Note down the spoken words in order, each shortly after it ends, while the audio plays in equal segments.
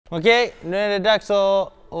Okej, nu är det dags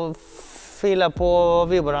att fila på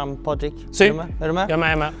Viboran, Patric. Är du med? Jag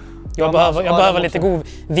är med. Jag behöver lite god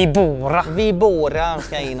Vibora. Vibora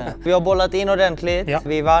ska in här. Vi har bollat in ordentligt, ja.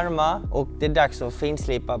 Vi är varma och det är dags att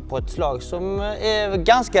finslipa på ett slag som är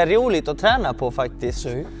ganska roligt att träna på faktiskt.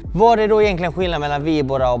 Vad är då egentligen skillnaden mellan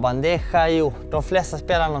Vibora och bandeja? Jo, de flesta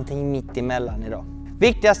spelar någonting mitt emellan idag.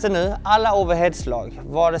 Viktigaste nu, alla overheadslag,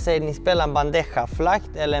 vare sig ni spelar en bandeja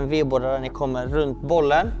flakt eller en Vibora där ni kommer runt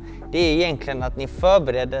bollen, det är egentligen att ni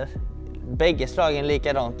förbereder bägge slagen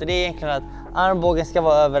likadant. Det är egentligen att armbågen ska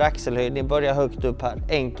vara över axelhöjd, ni börjar högt upp här,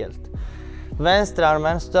 enkelt.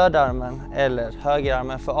 Vänsterarmen, stödarmen eller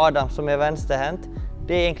högerarmen för Adam som är vänsterhänt,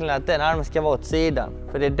 det är egentligen att den armen ska vara åt sidan,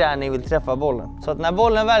 för det är där ni vill träffa bollen. Så att när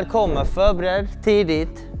bollen väl kommer, förbered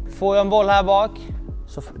tidigt, får jag en boll här bak,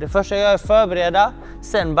 så det första jag gör är förbereda,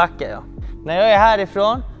 sen backar jag. När jag är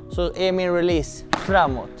härifrån så är min release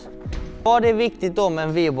framåt. Vad är viktigt då med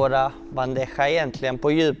en Vibora bandeja egentligen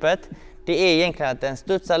på djupet? Det är egentligen att den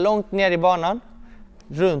studsar långt ner i banan,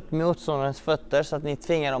 runt motståndarens fötter så att ni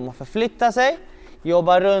tvingar dem att förflytta sig,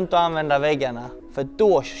 jobba runt och använda väggarna. För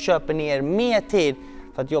då köper ni er mer tid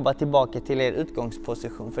för att jobba tillbaka till er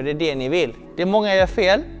utgångsposition, för det är det ni vill. Det många gör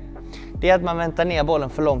fel, det är att man väntar ner bollen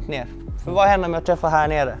för långt ner. För vad händer om jag träffar här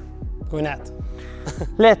nere? Gå i nät.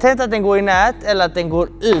 Lätt hänt att den går i nät eller att den går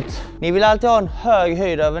ut. Ni vill alltid ha en hög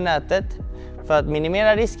höjd över nätet för att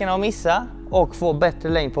minimera riskerna att missa och få bättre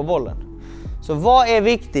längd på bollen. Så vad är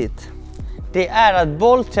viktigt? Det är att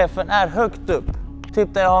bollträffen är högt upp.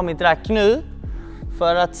 Typ där jag har mitt rack nu.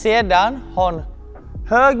 För att sedan ha en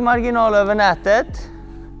hög marginal över nätet.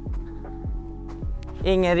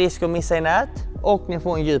 Ingen risk att missa i nät. Och ni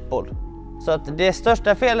får en djup boll. Så att det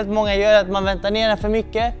största felet många gör är att man väntar ner den för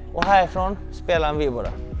mycket och härifrån spelar en Vibora.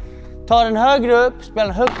 Ta den högre upp, spela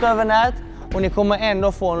den högt över nät och ni kommer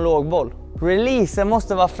ändå få en låg boll. Releasen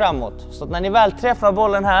måste vara framåt. Så att när ni väl träffar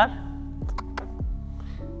bollen här,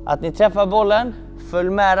 att ni träffar bollen, följ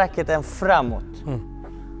med racketen framåt.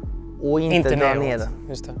 Och inte dra ner den.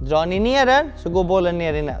 Just det. Drar ni ner den så går bollen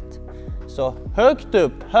ner i nät. Så högt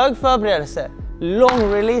upp, hög förberedelse,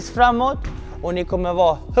 lång release framåt. Och ni kommer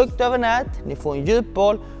vara högt över nät, ni får en djup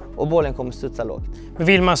boll och bollen kommer studsa lågt. Men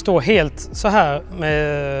vill man stå helt så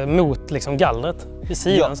här mot liksom gallret i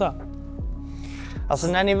sidan, ja. Så här? Alltså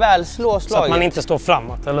när ni väl slår slaget... Så att man inte står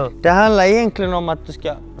framåt, eller? Det handlar egentligen om att du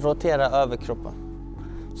ska rotera överkroppen.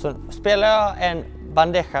 Så spelar jag en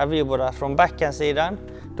bandeja Vibora från backhandsidan,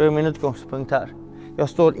 då är min utgångspunkt här. Jag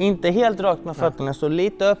står inte helt rakt med fötterna, jag står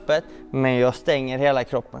lite öppet, men jag stänger hela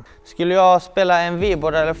kroppen. Skulle jag spela en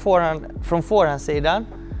Vibora eller från forehandsidan,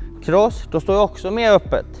 cross, då står jag också mer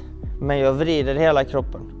öppet, men jag vrider hela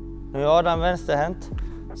kroppen. Nu är Adam vänsterhänt,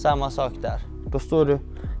 samma sak där. Då står du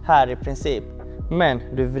här i princip, men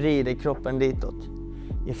du vrider kroppen ditåt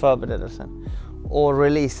i förberedelsen. Och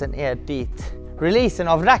releasen är dit. Releasen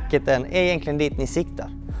av racketen är egentligen dit ni siktar.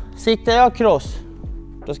 Siktar jag cross,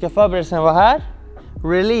 då ska förberedelsen vara här.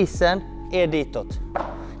 Releasen är ditåt.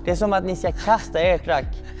 Det är som att ni ska kasta ert rack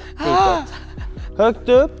ditåt. Högt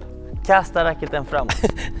upp, kasta racketen framåt.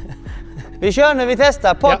 Vi kör nu, vi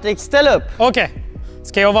testar. Patric, ställ upp. Okej.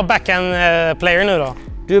 Ska jag vara backhand player nu då?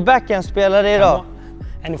 Du är backhand-spelare idag.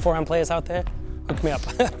 Any forehand players out there? Hook me up.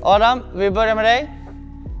 Adam, vi börjar med dig.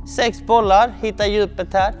 6 bollar, hitta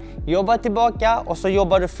djupet här. Jobba tillbaka och så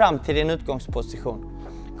jobbar du fram till din utgångsposition.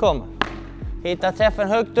 Kom. Hitta träffen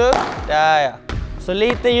högt upp. Där ja. Så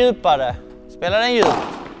lite djupare. Spela den djupt.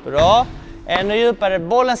 Bra. Ännu djupare.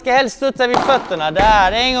 Bollen ska helst studsa vid fötterna.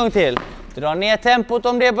 Där, en gång till. Dra ner tempot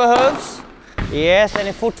om det behövs. Yes, den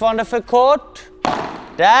är fortfarande för kort.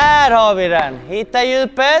 Där har vi den. Hitta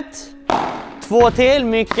djupet. 2 till,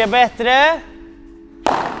 mycket bättre.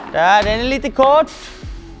 Där, den är lite kort.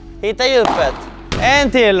 Hitta djupet.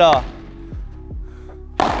 En till då.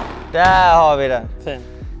 Där har vi den. Fin.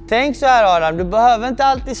 Tänk så här Adam, du behöver inte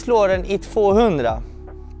alltid slå den i 200.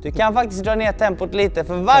 Du kan faktiskt dra ner tempot lite.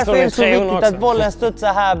 För varför är det så viktigt också att bollen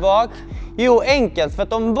studsar här bak? Jo, enkelt. För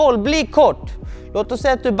att om en boll blir kort, låt oss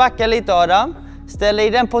säga att du backar lite Adam. Ställ dig i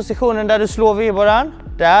den positionen där du slår Viboran.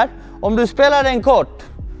 Där. Om du spelar den kort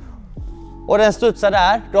och den studsar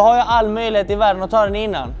där, då har jag all möjlighet i världen att ta den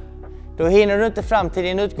innan. Då hinner du inte fram till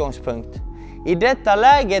din utgångspunkt. I detta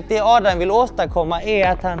läget, det Adam vill åstadkomma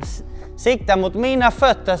är att han siktar mot mina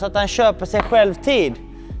fötter så att han köper sig själv tid.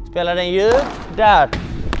 Spelar den djupt, där.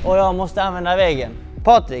 Och jag måste använda väggen.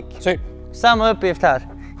 Patric, samma uppgift här.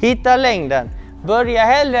 Hitta längden. Börja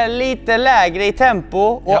hellre lite lägre i tempo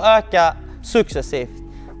och öka successivt.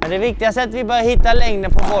 Men det viktigaste är att vi börjar hitta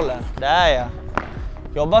längden på bollen. Där ja.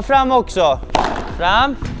 Jobba fram också.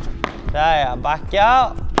 Fram. Där ja.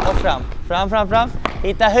 Backa. och fram.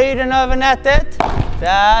 Hitta höjden över nätet.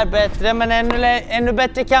 Där, bättre, men ännu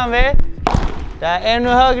bättre kan vi. Där, ännu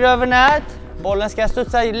högre över nät. Bollen ska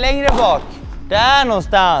studsa längre bak. Där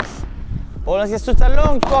någonstans. Bollen ska studsa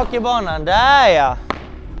långt bak i banan. Där ja.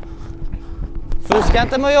 Fuska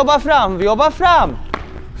inte med att jobba fram. Vi jobbar fram.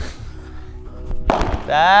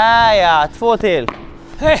 Där ja, 2 till.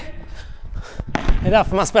 Hej! Det är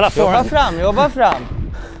därför man spelar forehand. Jobba fram.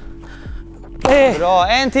 Bra,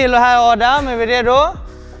 en till här Adam, är vi redo?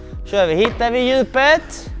 Kör vi, hittar vi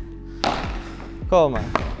djupet. Kommer,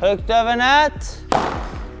 högt över nät.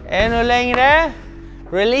 Ännu längre.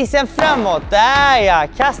 Releasen framåt, där ja,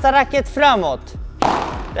 kasta racket framåt.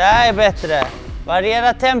 Där är bättre.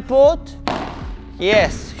 Variera tempot.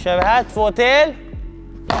 Yes, kör vi här, 2 till.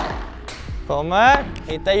 Kommer,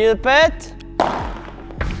 hitta djupet.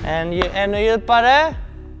 Ännu djupare.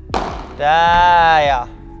 Där ja,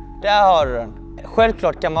 där har du den.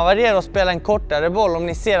 Självklart kan man variera och spela en kortare boll om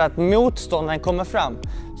ni ser att motståndaren kommer fram.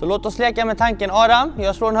 Så låt oss leka med tanken. Adam,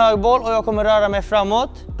 jag slår en hög boll och jag kommer röra mig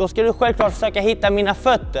framåt. Då ska du självklart försöka hitta mina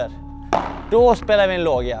fötter. Då spelar vi en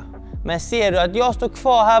låg, ja. Men ser du att jag står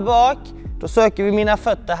kvar här bak, då söker vi mina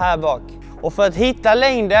fötter här bak. Och för att hitta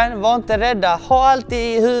längden, var inte rädda. Ha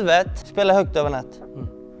alltid i huvudet, spela högt över nät.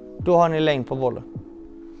 Då har ni längd på bollen.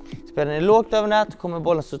 Spelar ni lågt över nät kommer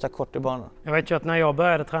bollen sluta kort i banan. Jag vet ju att när jag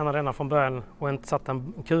började träna denna från början och inte satt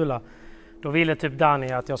en kula, då ville typ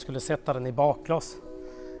Danny att jag skulle sätta den i bakloss.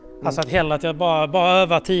 Alltså att hellre att jag bara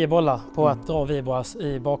övar 10 bollar på att dra Viboras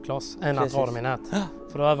i bakloss än att dra dem i nät.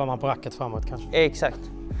 För då övar man på racket framåt kanske. Exakt.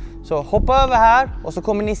 Så hoppa över här och så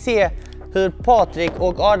kommer ni se hur Patric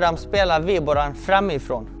och Adam spelar Viboran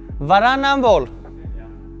framifrån. Varannan boll.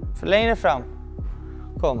 För längre fram.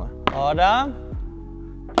 Kommer. Adam.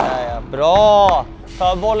 Där ja, bra.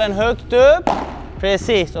 Ta bollen högt upp.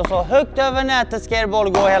 Precis. Och så högt över nätet ska er boll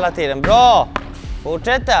gå hela tiden. Bra.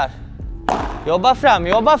 Fortsätt där. Jobba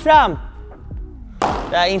fram.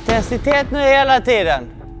 Det är intensitet nu hela tiden.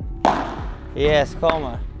 Yes,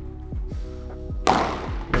 kommer.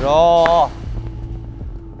 Bra.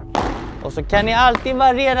 Och så kan ni alltid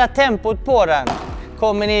variera tempot på den.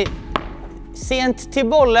 Kommer ni sent till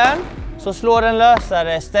bollen så slår den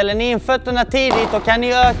lösare. Ställer ni in fötterna tidigt då kan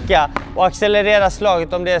ni öka och accelerera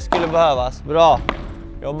slaget om det skulle behövas. Bra.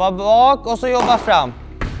 Jobba bak och så jobba fram.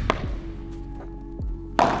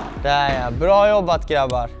 Där ja, bra jobbat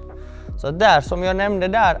grabbar. Så där som jag nämnde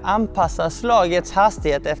där, anpassa slagets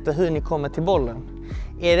hastighet efter hur ni kommer till bollen.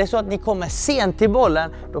 Är det så att ni kommer sent till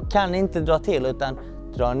bollen, då kan ni inte dra till utan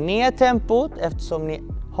dra ner tempot eftersom ni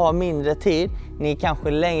har mindre tid. Ni är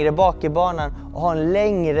kanske längre bak i banan och har en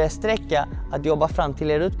längre sträcka att jobba fram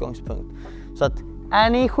till er utgångspunkt. Så att är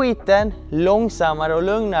ni i skiten långsammare och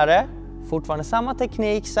lugnare, fortfarande samma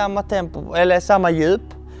teknik, samma tempo eller samma djup.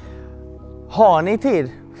 Har ni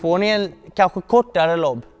tid, får ni en kanske kortare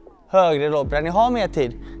lobb, högre lobb där ni har mer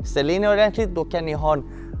tid. Ställ in er ordentligt, då kan ni ha en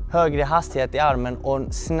högre hastighet i armen och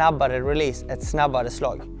en snabbare release, ett snabbare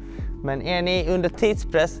slag. Men är ni under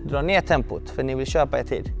tidspress, dra ner tempot för ni vill köpa er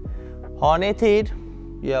tid. Har ni tid,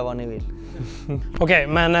 gör vad ni vill. Okej,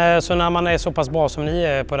 men så när man är så pass bra som ni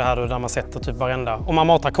är på det här då, där man sätter typ varenda, om man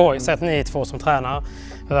matar korg, så att ni är 2 som tränar,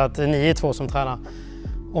 eller att ni är 2 som tränar,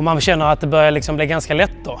 och man känner att det börjar liksom bli ganska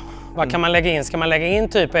lätt då. Vad kan man lägga in? Ska man lägga in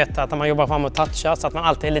typ att man jobbar fram och touchar så att man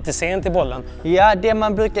alltid är lite sent i bollen? Ja, det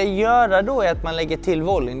man brukar göra då är att man lägger till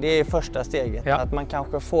volleyn. Det är första steget. Ja. Att man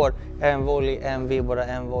kanske får en volley, en vibora,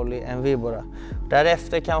 en volley, en vibora.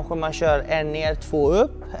 Därefter kanske man kör en ner, 2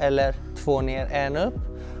 upp eller 2 ner, 1 upp.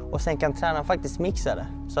 Och sen kan tränaren faktiskt mixa det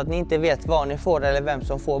så att ni inte vet vad ni får eller vem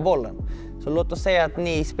som får bollen. Så låt oss säga att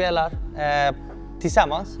ni spelar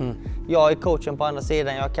tillsammans. Jag är coachen på andra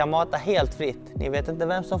sidan. Jag kan mata helt fritt. Ni vet inte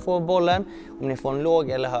vem som får bollen, om ni får en låg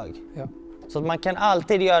eller hög. Ja. Så att man kan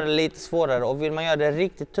alltid göra det lite svårare. Och vill man göra det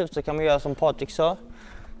riktigt tufft så kan man göra som Patric sa.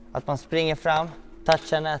 Att man springer fram,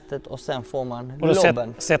 touchar nätet och sen får man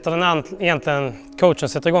lobben. Sätter den egentligen, coachen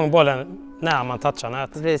sätter igång bollen när man touchar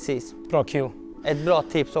nätet. Precis. Bra cue. Ett bra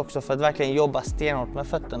tips också för att verkligen jobba stenhårt med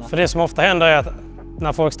fötterna. För det som ofta händer är att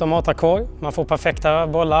när folk står och matar korg, man får perfekta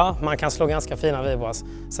bollar, man kan slå ganska fina viboras.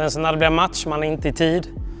 Sen så när det blir match, man är inte i tid,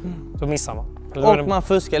 då missar man. Och man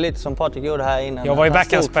fuskar lite som Patric gjorde här innan. Jag var ju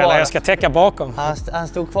backhandspelare, jag ska täcka bakom. Han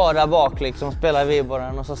stod kvar där bak liksom och spelade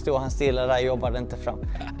viboran och så stod han stilla där och jobbade inte fram.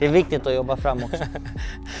 Det är viktigt att jobba fram också.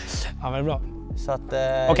 Ja, men det är bra.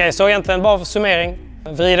 Okej, så egentligen bara för summering.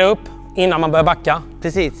 Vrida upp innan man börjar backa.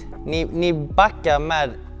 Precis. Ni backar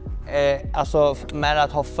med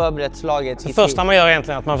att ha förberett slaget. Så första man gör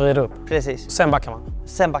egentligen att man vrider upp. Precis. Sen backar man.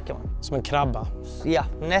 Sen backar man. Som en krabba. Ja,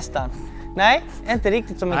 nästan. Nej, inte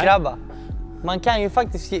riktigt som en krabba. Man kan ju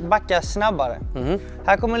faktiskt backa snabbare.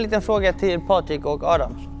 Här kommer en liten fråga till Patric och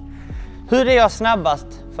Adam. Hur är jag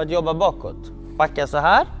snabbast för att jobba bakåt? Backa så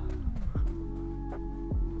här?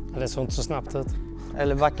 Det såg inte så snabbt ut.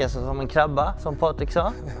 Eller backa så som en krabba, som Patric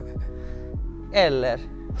sa. Eller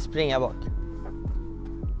springa bak.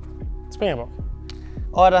 Springa bak.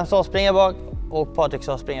 Adam sa springa bak och Patric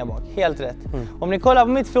sa springa bak. Helt rätt. Om ni kollar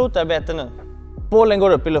på mitt fotarbete nu. Bollen går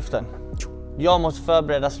upp i luften. Jag måste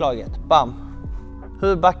förbereda slaget. Bam!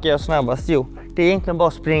 Hur backar jag snabbast? Jo, det är egentligen bara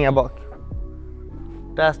att springa bak.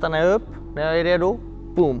 Där stannar jag upp. När jag är redo,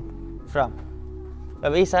 boom, fram.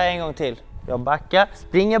 Jag visar här en gång till. Jag backar,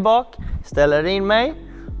 springer bak, ställer in mig,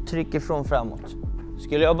 trycker från framåt.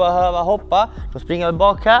 Skulle jag behöva hoppa, då springer jag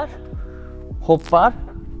bak här, hoppar,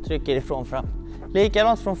 trycker ifrån fram.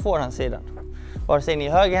 Likadant från forehandsidan. Vare sig ni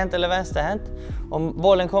är högerhänt eller vänsterhänt. Om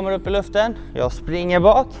bollen kommer upp i luften, jag springer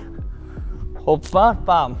bak, hoppar,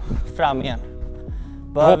 bam, fram igen.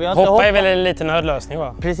 Behöver jag inte hoppa är väl en liten nödlösning,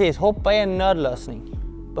 va? Precis, hoppa är en nödlösning.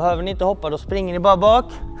 Behöver ni inte hoppa, då springer ni bara bak,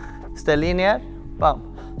 ställ in er, bam.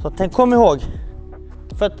 Så kom ihåg,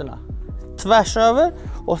 fötterna tvärs över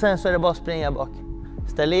och sen så är det bara att springa bak.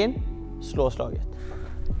 Ställ in, slå slaget.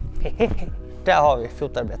 Där har vi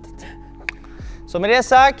fotarbetet. Så med det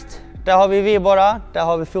sagt, där har vi Vibora, där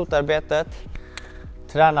har vi fotarbetet.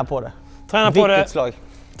 Träna på det. Träna på det. Slag.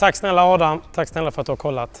 Tack snälla Adam, tack snälla för att du har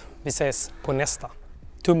kollat. Vi ses på nästa.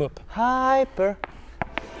 Tumme upp. Hajper.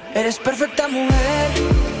 Eres perfecta mujer,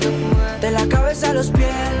 de la cabeza a los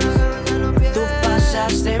pies, tú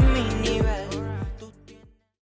pasas de mí.